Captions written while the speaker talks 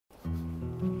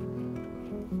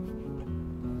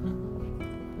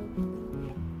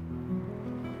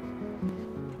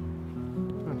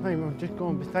Right, we're just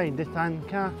going beside the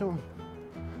sandcastle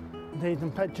and take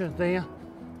some pictures there.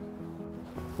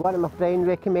 One of my friends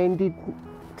recommended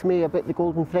to me about the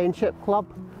Golden Friendship Club,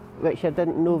 which I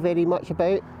didn't know very much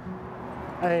about.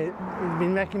 It's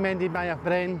been recommended by a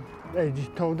friend. He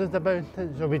just told us about it,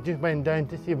 so we just went down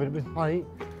to see what it was like.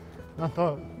 And I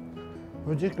thought,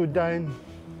 we'll just go down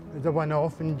as a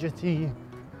one-off and just see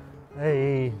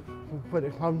what the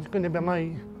club's going to be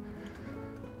like.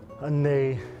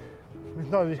 And we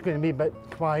thought it was going to be a bit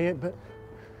quiet, but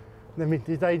then we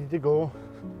decided to go.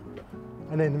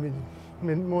 And then it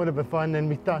was more of a fun, and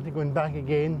we started going back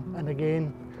again and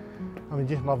again, and we're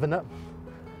just loving it.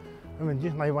 And we're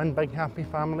just like one big happy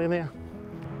family there.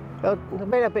 Well,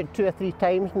 I've been about 2 or 3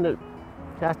 times and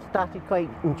I started quite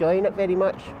enjoying it very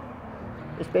much,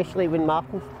 especially when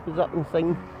Martin was up and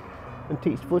sing and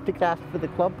takes photographs for the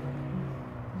club.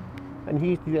 And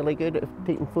he's really good at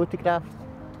taking photographs.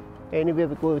 Anywhere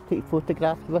we go, we take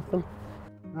photographs with him.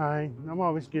 Aye, I'm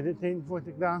always good at taking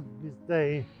photographs. It's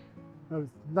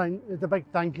a big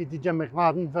thank you to Jim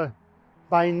McLaren for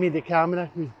buying me the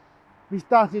camera. We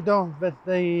started off with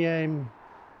the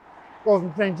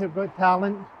Golden Friendship Got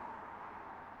Talent,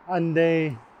 and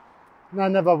I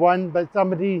never won, but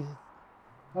that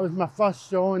was my first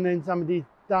show, and then somebody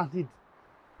started,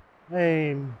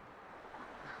 what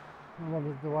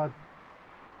was the word?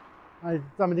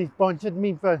 Somebody sponsored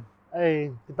me to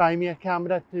buy me a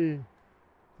camera to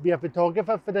be a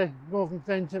photographer for the Golden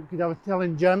Friendship, because I was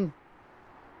telling Jim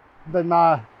about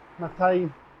my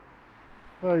time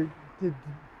to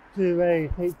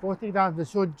take photographs. I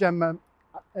showed Jim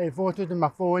photos on my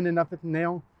phone and everything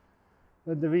else.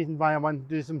 But the reason why I wanted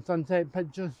to do some sunset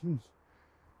pictures,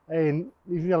 and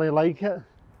he really like it.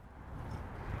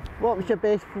 What was your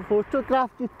best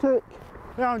photograph you took?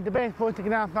 Well, the best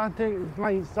photograph I took was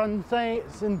like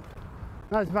sunsets, and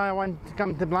that's why I wanted to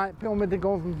come to Blackpool with the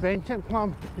Golden Friendship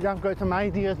Club, because I've got some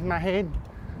ideas in my head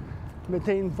about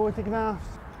taking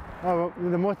photographs. Well,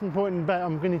 the most important bit,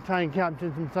 I'm going to try and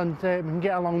capture some sunset. We can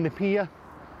get along the pier,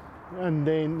 and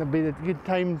then there'll be a good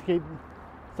time to get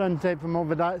sunset from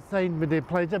over that side with the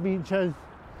pleasure beaches.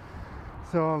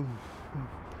 So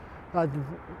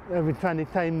we're trying to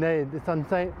time the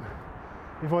sunset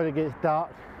before it gets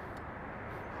dark,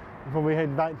 before we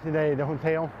head back to the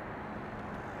hotel.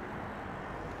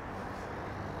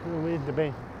 Where's the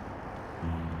best?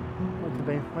 What's the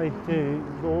best place to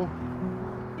go?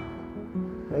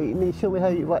 Right, you need to show me how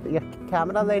you work your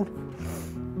camera then.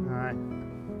 Aye,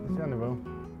 certainly will.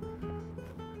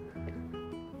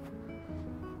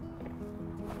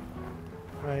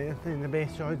 Right, I think the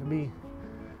best shot would be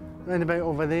round about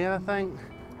over there, I think.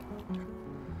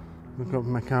 Look up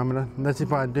my camera. This is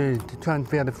what I do to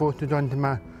transfer the photos onto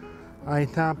my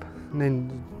iTab and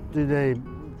then do the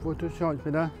photo shots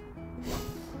with that.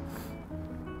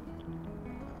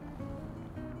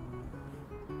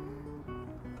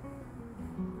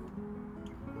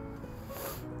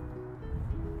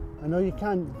 I know you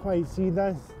can't quite see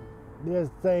this. There's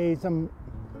some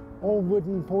old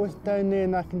wooden posts down there,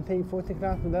 and I can take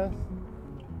photographs of this.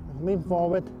 Lean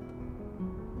forward.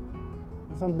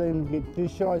 Sometimes you get 2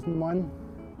 shots in one.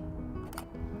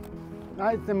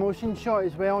 That's the motion shot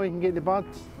as well. You can get the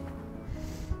birds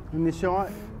in the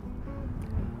shot.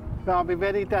 But it'll be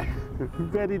very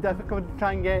difficult to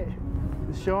try and get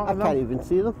the shot of them. I can't even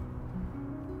see them.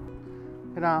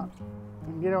 Look at that. I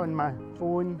can get it on my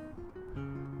phone.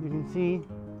 You can see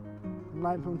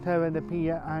Blackpool Tower, the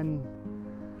pier, and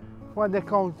what they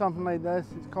call something like this,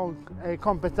 it's called a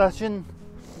composition.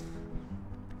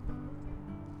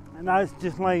 And that's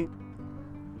just like,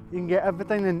 you can get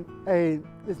everything in,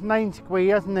 it's 9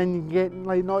 squares, and then you can get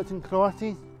like noughts and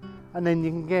crosses, and then you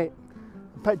can get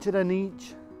a picture in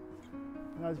each.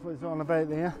 And that's what it's all about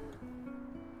there.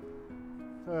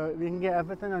 So you can get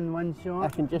everything in one shot. I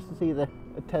can just see the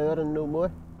tower and no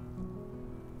more.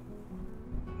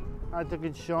 That's a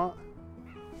good shot.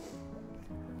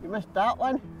 You missed that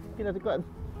one. You know, they've got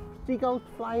seagulls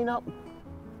flying up.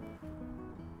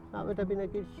 That would have been a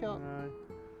good shot.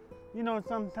 You know,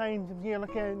 sometimes if you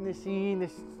look out in the sea,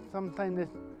 sometimes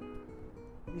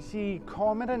you see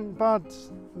cormorant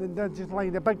birds. They're just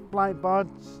like the big black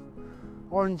birds,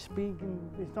 orange beak,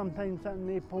 and they sometimes sit in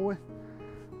their post.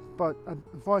 But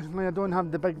unfortunately, I don't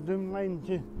have the big zoom line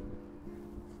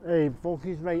to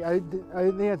focus right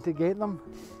out there to get them.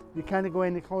 You can't go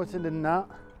any closer than that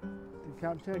to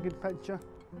capture a good picture.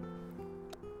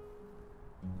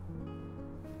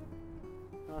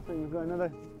 I think we've got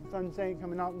another sunset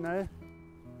coming up now.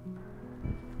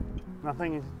 And I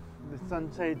think the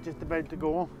sunset is just about to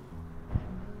go.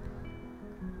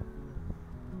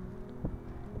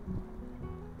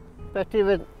 Especially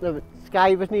with the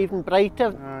sky wasn't even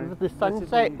brighter Aye, with the this is where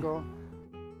sunset. you go.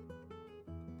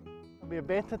 It'll be a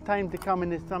better time to come in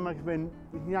the summer when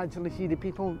you can actually see the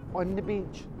people on the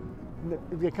beach.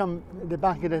 If you come at the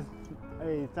back of the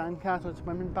sandcastle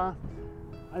swimming bath,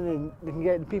 and then you can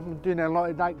get the people doing a lot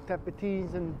of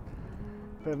activities, and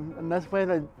in this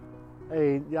weather,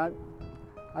 yeah,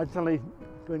 actually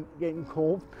getting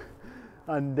cold,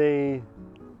 and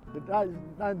but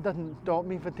that doesn't stop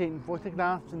me for taking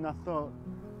photographs. And I thought,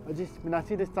 when I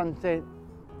see the sunset,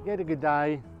 get a good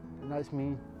eye, and that's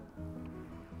me.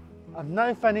 I've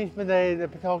now finished with the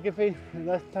photography at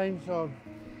this time, so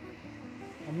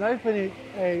I'm now going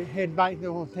to head back to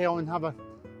the hotel and have a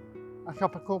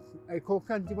cup of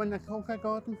coca. Do you want a coca,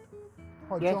 Gordon?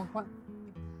 Hot Yes. chocolate?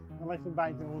 I'll let you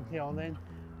back to the hotel then.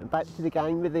 And back to the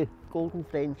gang with the golden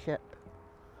friendship.